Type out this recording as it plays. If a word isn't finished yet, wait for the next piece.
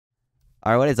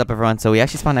Alright, what is up everyone? So we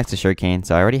actually spawned next to Sugarcane,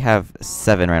 so I already have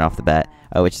 7 right off the bat,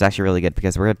 which is actually really good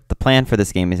because the plan for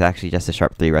this game is actually just a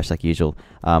sharp 3 rush like usual.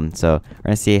 So we're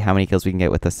going to see how many kills we can get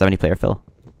with a 70 player fill.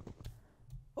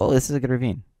 Oh, this is a good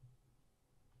ravine.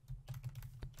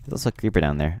 There's also a creeper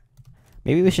down there.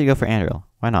 Maybe we should go for Andrew.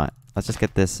 Why not? Let's just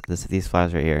get these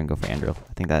flowers right here and go for Andrew.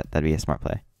 I think that'd be a smart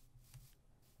play.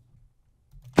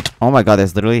 Oh my god,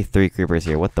 there's literally 3 creepers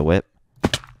here. What the whip?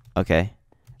 Okay.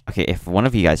 Okay, if one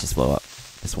of you guys just blow up.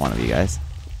 Just one of you guys.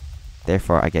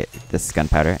 Therefore, I get this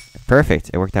gunpowder.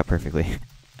 Perfect. It worked out perfectly.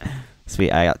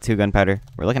 Sweet, I got 2 gunpowder.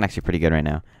 We're looking actually pretty good right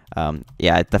now.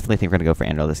 Yeah, I definitely think we're going to go for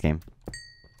Andril this game.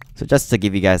 So just to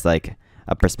give you guys, like,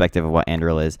 a perspective of what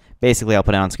Andril is. Basically, I'll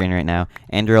put it on screen right now.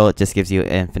 Andril just gives you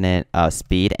infinite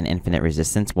speed and infinite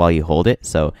resistance while you hold it.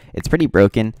 So it's pretty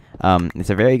broken.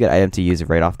 It's a very good item to use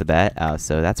right off the bat.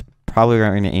 So that's probably what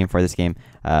we're going to aim for this game.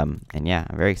 And yeah,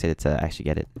 I'm very excited to actually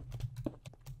get it.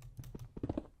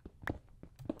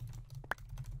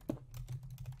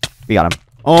 We got him.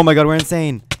 Oh my god, we're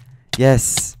insane.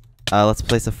 Yes. Let's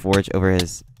place a forge over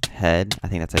his head. I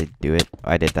think that's how you do it.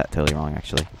 Oh, I did that totally wrong,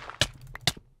 actually.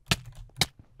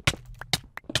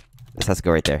 This has to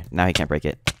go right there. Now he can't break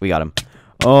it. We got him.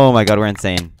 Oh my god, we're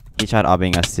insane. He tried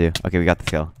obbying us too. Okay, we got the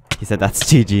kill. He said that's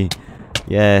GG.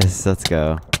 Yes, let's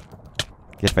go.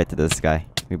 Good fight to this guy.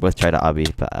 We both tried to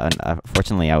obby, but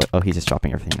unfortunately, oh, he's just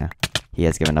dropping everything now. He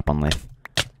has given up on life.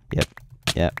 Yep.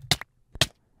 Yep.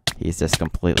 He's just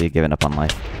completely given up on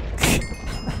life.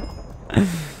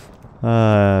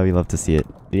 We love to see it.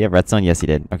 Did he have redstone? Yes, he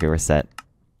did. Okay, we're set.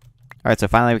 Alright, so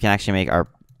finally we can actually make our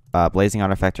blazing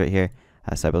artifact right here.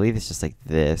 So I believe it's just like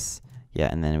this. Yeah,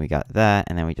 and then we got that,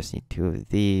 and then we just need 2 of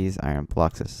these iron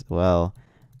blocks as well.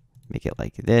 Make it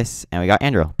like this, and we got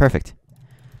Andrew. Perfect.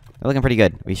 We're looking pretty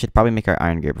good. We should probably make our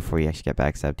iron gear before we actually get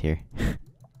backstabbed here.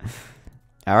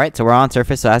 Alright, so we're on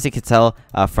surface. So as you can tell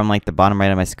from like the bottom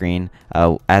right of my screen,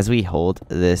 as we hold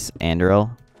this Andrew,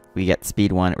 we get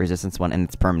speed 1, resistance 1, and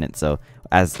it's permanent. So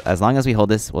as long as we hold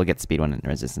this, we'll get speed 1 and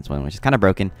resistance 1, which is kind of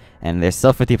broken. And there's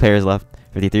still 50 players left,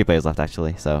 53 players left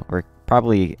actually. So we're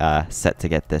probably set to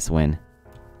get this win.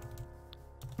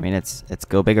 I mean, it's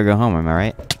go big or go home. Am I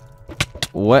right?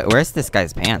 Where's this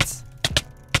guy's pants?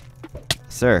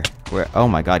 Sir, where? Oh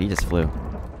my god, he just flew.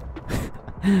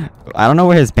 I don't know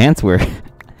where his pants were.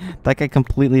 That guy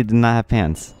completely did not have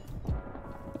pants.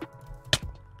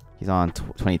 He's on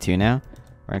 22 now.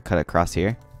 We're gonna cut across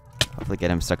here. Hopefully get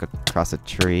him stuck across a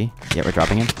tree. Yeah, we're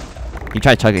dropping him. He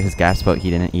tried to chug his gas, but he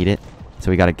didn't eat it.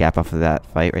 So we got a gap off of that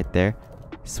fight right there.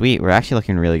 Sweet, we're actually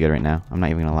looking really good right now. I'm not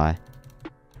even gonna lie.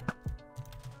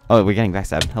 Oh, we're getting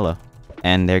backstabbed. Hello.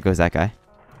 And there goes that guy.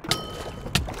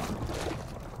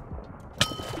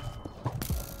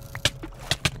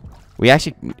 We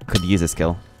actually could use this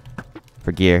kill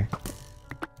for gear.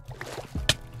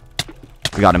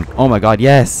 We got him. Oh my god,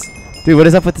 yes! Dude, what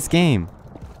is up with this game?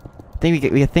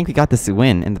 I think we got this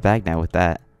win in the bag now with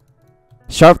that.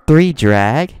 Sharp 3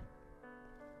 drag?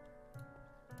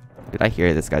 Dude, I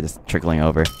hear this guy just trickling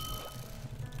over.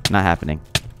 Not happening.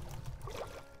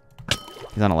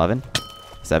 He's on 11.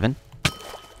 7.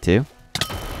 2.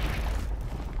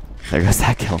 There goes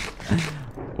that kill.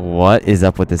 What is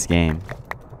up with this game?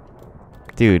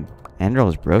 Dude, Andrew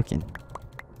is broken.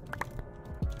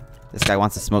 This guy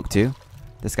wants to smoke too.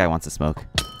 This guy wants to smoke.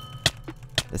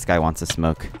 This guy wants to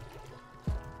smoke.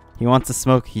 He wants to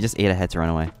smoke. He just ate a head to run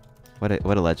away. What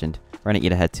a legend. We're gonna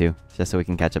eat a head too, just so we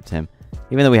can catch up to him.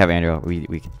 Even though we have Andrew,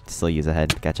 we can still use a head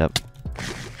to catch up.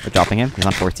 We're dropping him. He's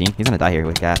on 14. He's gonna die here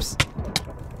with gaps.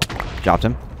 Dropped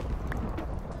him.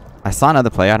 I saw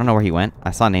another player. I don't know where he went.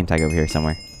 I saw a name tag over here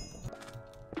somewhere.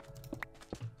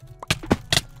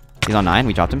 He's on 9.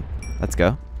 We dropped him. Let's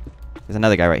go. There's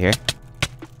another guy right here.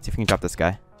 See if we can drop this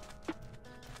guy.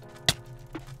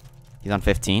 He's on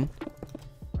 15.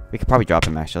 We could probably drop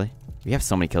him, actually. We have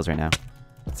so many kills right now.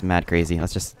 It's mad crazy.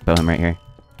 Let's just bow him right here.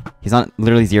 He's on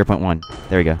literally 0.1.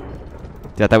 There we go.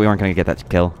 Dude, I thought we weren't going to get that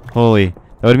kill. Holy.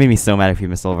 That would have made me so mad if we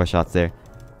missed all of our shots there.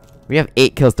 We have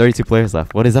 8 kills, 32 players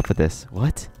left. What is up with this?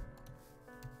 What?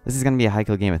 This is going to be a high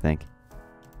kill game, I think.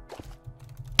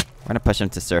 We're going to push him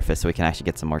to surface so we can actually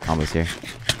get some more combos here.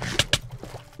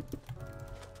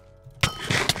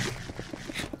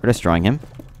 We're destroying him.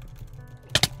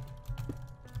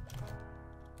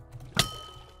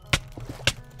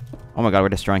 Oh my god, we're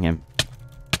destroying him.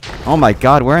 Oh my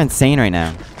god, we're insane right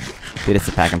now. Dude, it's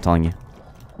a pack, I'm telling you.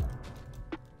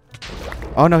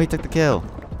 Oh no, he took the kill.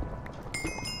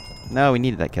 No, we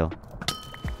needed that kill.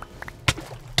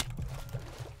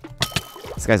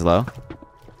 This guy's low.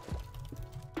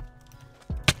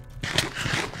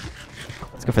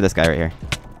 Let's go for this guy right here.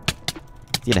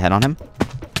 Did you get a head on him?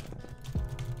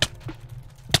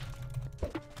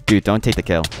 Dude, don't take the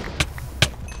kill.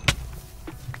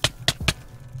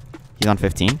 He's on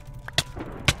 15.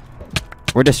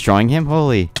 We're destroying him?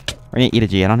 Holy. We're gonna eat a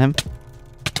G8 on him.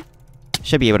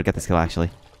 Should be able to get this kill, actually.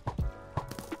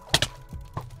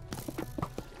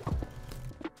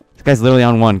 This guy's literally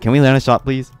on 1. Can we land a shot,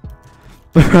 please?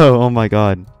 Bro, oh my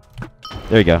god.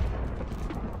 There we go.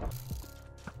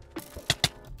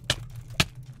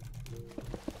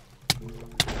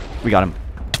 We got him.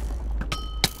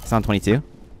 He's on 22.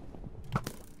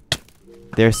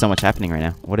 There's so much happening right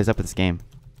now. What is up with this game?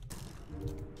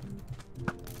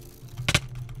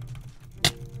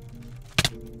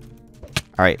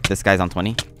 Alright, this guy's on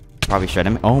 20. Probably shred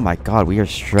him. Oh my god, we are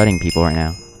shredding people right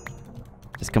now.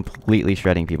 Just completely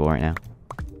shredding people right now.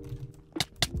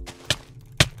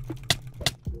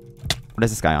 What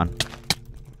is this guy on?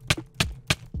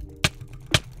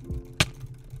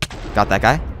 Got that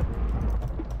guy?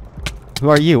 Who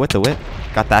are you? What the whip?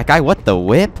 Got that guy? What the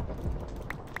whip?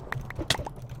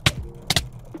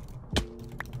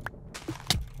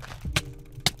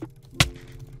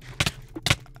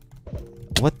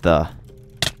 What the?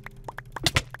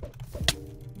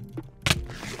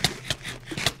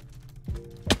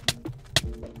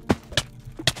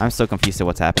 I'm so confused at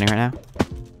what's happening right now.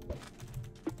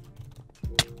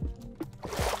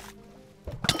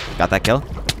 Got that kill?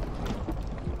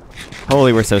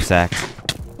 Holy, we're so sacked.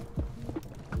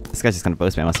 This guy's just gonna bow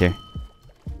spam us here.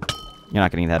 You're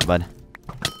not getting that, bud.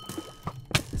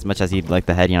 As much as you'd like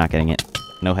the head, you're not getting it.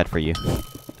 No head for you.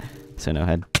 So no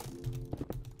head.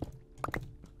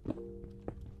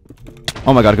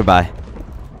 Oh my god, goodbye.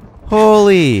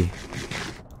 Holy!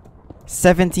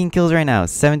 17 kills right now.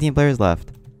 17 players left.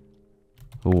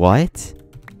 What?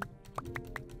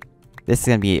 This is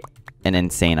gonna be an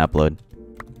insane upload.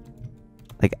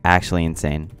 Like, actually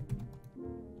insane.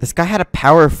 This guy had a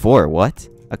power 4. What?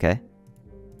 Okay.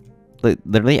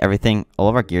 Literally everything, all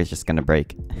of our gear is just gonna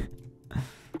break.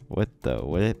 What the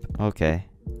whip? Okay.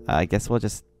 I guess we'll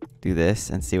just do this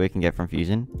and see what we can get from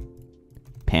fusion.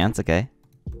 Pants, okay.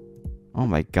 Oh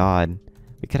my god.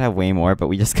 We could have way more, but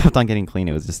we just kept on getting clean.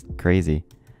 It was just crazy.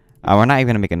 We're not even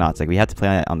gonna make a knots. Like, we had to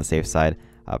play on the safe side.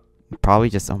 Probably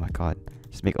just, oh my god.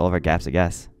 Just make all of our gaps, I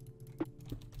guess.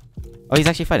 Oh, he's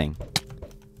actually fighting.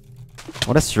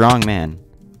 What a strong man.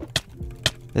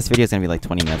 This video is gonna be like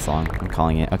 20 minutes long. I'm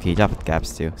calling it. Okay, he dropped with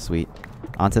gaps too. Sweet.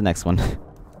 On to the next one. Alright,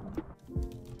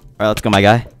 let's go, my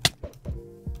guy.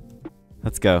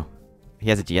 Let's go. He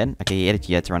has a G-Ed? Okay, he had a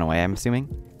G-Ed to run away, I'm assuming.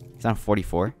 He's on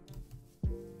 44.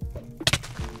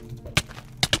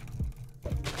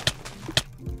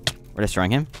 We're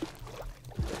destroying him.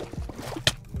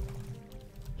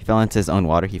 He fell into his own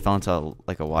water. He fell into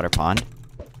like a water pond.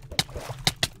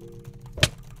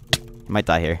 He might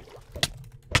die here.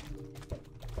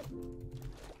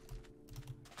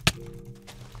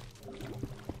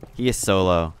 He is so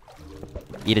low.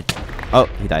 Eat it. Oh,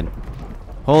 he died.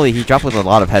 Holy, he dropped with a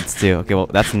lot of heads too. Okay, well,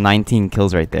 that's 19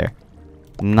 kills right there.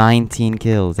 19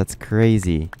 kills. That's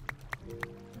crazy.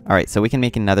 Alright, so we can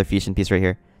make another fusion piece right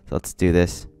here. So let's do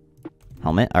this.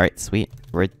 Helmet. Alright, sweet.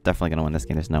 We're definitely going to win this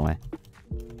game. There's no way.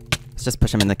 Let's just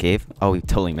push him in the cave. Oh, we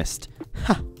totally missed.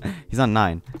 He's on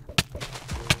 9.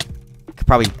 Could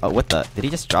probably... Oh, what the... Did he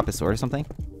just drop his sword or something?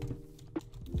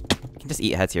 We can just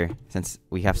eat heads here, since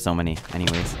we have so many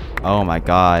anyways. Oh my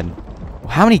god.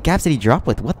 How many gaps did he drop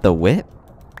with? What the whip?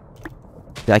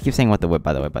 Yeah, I keep saying what the whip,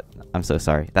 by the way, but I'm so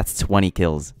sorry. That's 20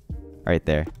 kills. Right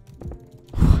there.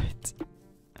 What?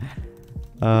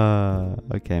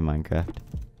 Okay, Minecraft.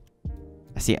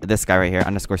 I see this guy right here,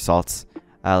 underscore salts.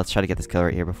 Let's try to get this kill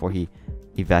right here before he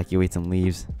evacuates and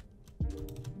leaves.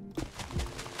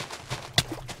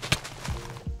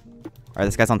 Alright,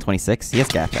 this guy's on 26. He has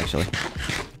gaps, actually.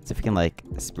 See if we can, like,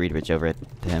 speed bridge over it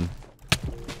to him.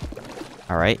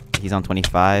 Alright, he's on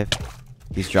 25.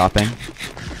 He's dropping.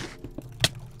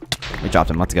 We dropped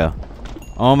him. Let's go.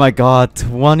 Oh my god,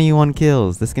 21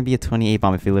 kills. This can be a 28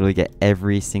 bomb if we literally get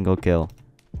every single kill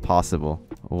possible.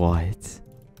 What?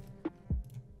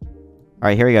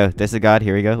 Alright, here we go. This is God.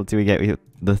 Here we go. Let's see what we get.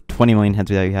 The 20 million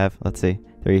heads that we have. Let's see.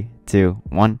 3, 2,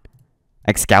 1.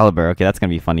 Excalibur. Okay, that's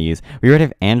going to be fun to use. We already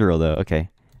have Andril, though.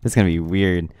 Okay. This is going to be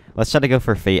weird. Let's try to go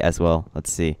for Fate as well.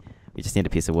 Let's see. We just need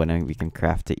a piece of wood and we can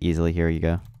craft it easily. Here you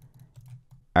go.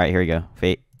 Alright, here we go.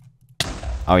 Fate.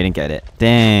 Oh, we didn't get it.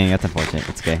 Dang, that's unfortunate.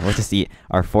 It's okay. We'll just eat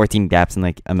our 14 gaps and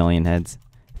like a million heads.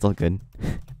 It's all good.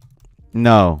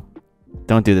 No.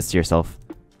 Don't do this to yourself.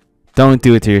 Don't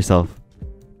do it to yourself.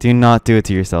 Do not do it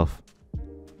to yourself.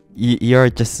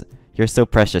 You're so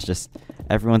precious. Just,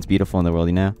 everyone's beautiful in the world,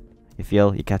 you know?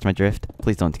 You catch my drift?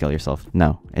 Please don't kill yourself.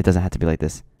 No, it doesn't have to be like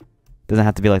this. It doesn't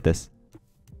have to be like this.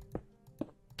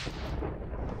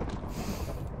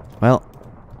 Well,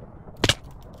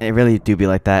 it really do be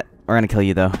like that. We're gonna kill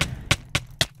you though.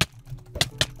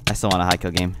 I still want a high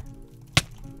kill game.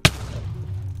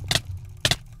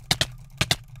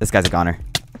 This guy's a goner.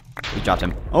 We dropped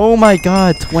him. Oh my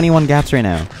god, 21 gaps right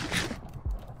now.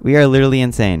 We are literally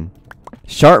insane.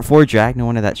 Sharp 4 drag, no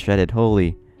wonder that shredded.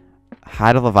 Holy.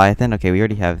 Hide of Leviathan. Okay, we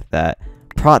already have that.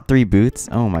 Prot 3 boots.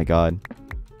 Oh my god.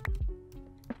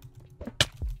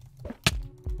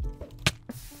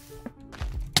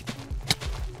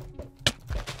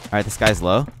 Alright, this guy's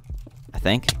low. I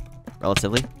think.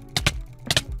 Relatively.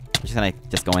 I'm just gonna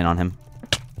go in on him.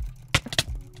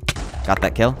 Got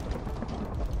that kill.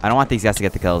 I don't want these guys to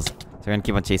get the kills. So we're gonna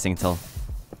keep on chasing until...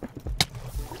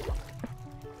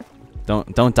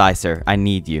 Don't die, sir. I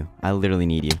need you. I literally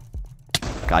need you.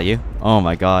 Got you. Oh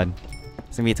my god.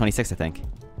 It's gonna be a 26, I think.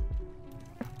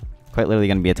 Quite literally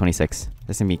gonna be a 26.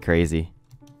 This is gonna be crazy.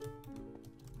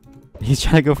 He's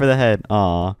trying to go for the head.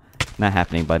 Aw. Not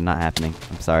happening, bud. Not happening.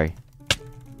 I'm sorry.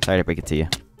 Sorry to break it to you.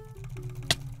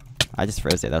 I just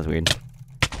froze it. That was weird.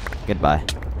 Goodbye.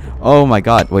 Oh my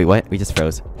god. Wait, what? We just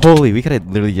froze. Holy, we could have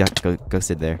literally just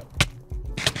ghosted there.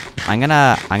 I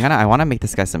wanna make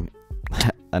this guy some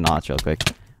a notch real quick.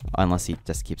 Unless he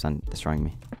just keeps on destroying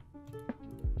me.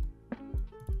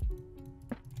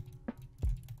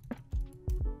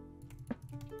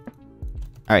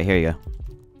 Alright, here you go.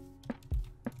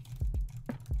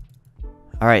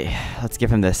 Alright, let's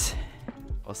give him this.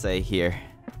 We'll say here.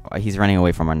 Oh, he's running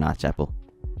away from our notch apple.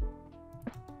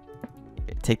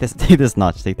 Take this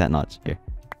notch, take that notch. Here.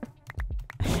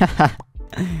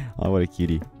 Oh, what a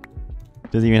cutie.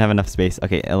 Doesn't even have enough space.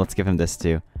 Okay, let's give him this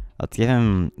too.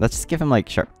 Let's just give him like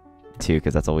sharp 2,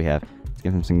 because that's all we have. Let's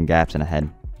give him some gaps and a head.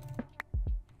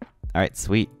 Alright,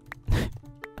 sweet.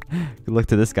 Good luck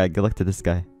to this guy, good luck to this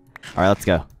guy. Alright, let's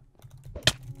go.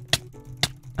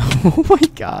 Oh my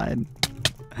god.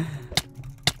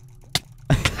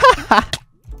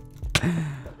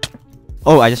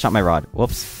 Oh, I just shot my rod.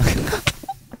 Whoops.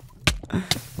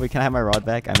 Wait, can I have my rod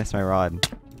back? I missed my rod.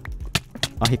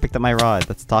 Oh, he picked up my rod.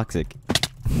 That's toxic.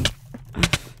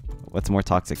 What's more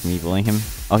toxic, me bullying him?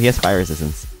 Oh, he has fire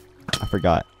resistance. I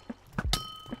forgot.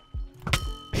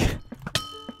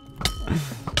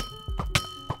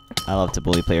 I love to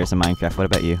bully players in Minecraft. What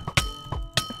about you?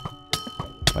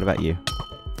 What about you?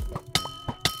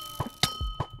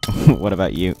 What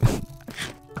about you?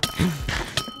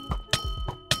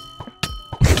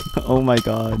 Oh my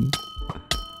god.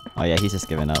 Oh yeah, he's just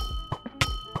giving up.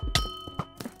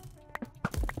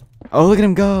 Oh, look at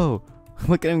him go!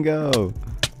 Look at him go!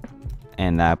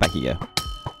 And back you go.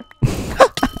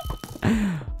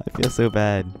 I feel so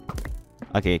bad.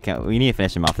 Okay, we need to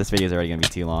finish him off. This video is already gonna be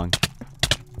too long.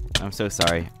 I'm so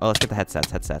sorry. Oh, let's get the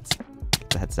headsets. Get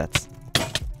the headsets.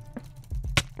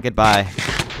 Goodbye.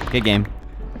 Good game.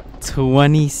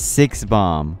 26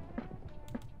 bomb.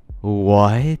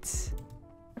 What?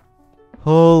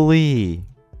 Holy.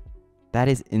 That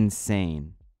is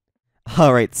insane.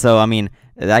 Alright, so I mean,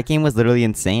 that game was literally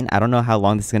insane. I don't know how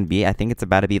long this is going to be. I think it's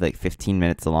about to be like 15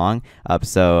 minutes long.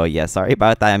 So yeah, sorry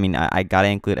about that. I mean, I got to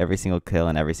include every single kill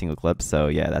in every single clip. So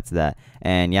yeah, that's that.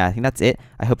 And yeah, I think that's it.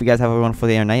 I hope you guys have a wonderful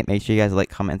day or night. Make sure you guys like,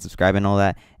 comment, and subscribe and all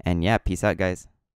that. And yeah, peace out, guys.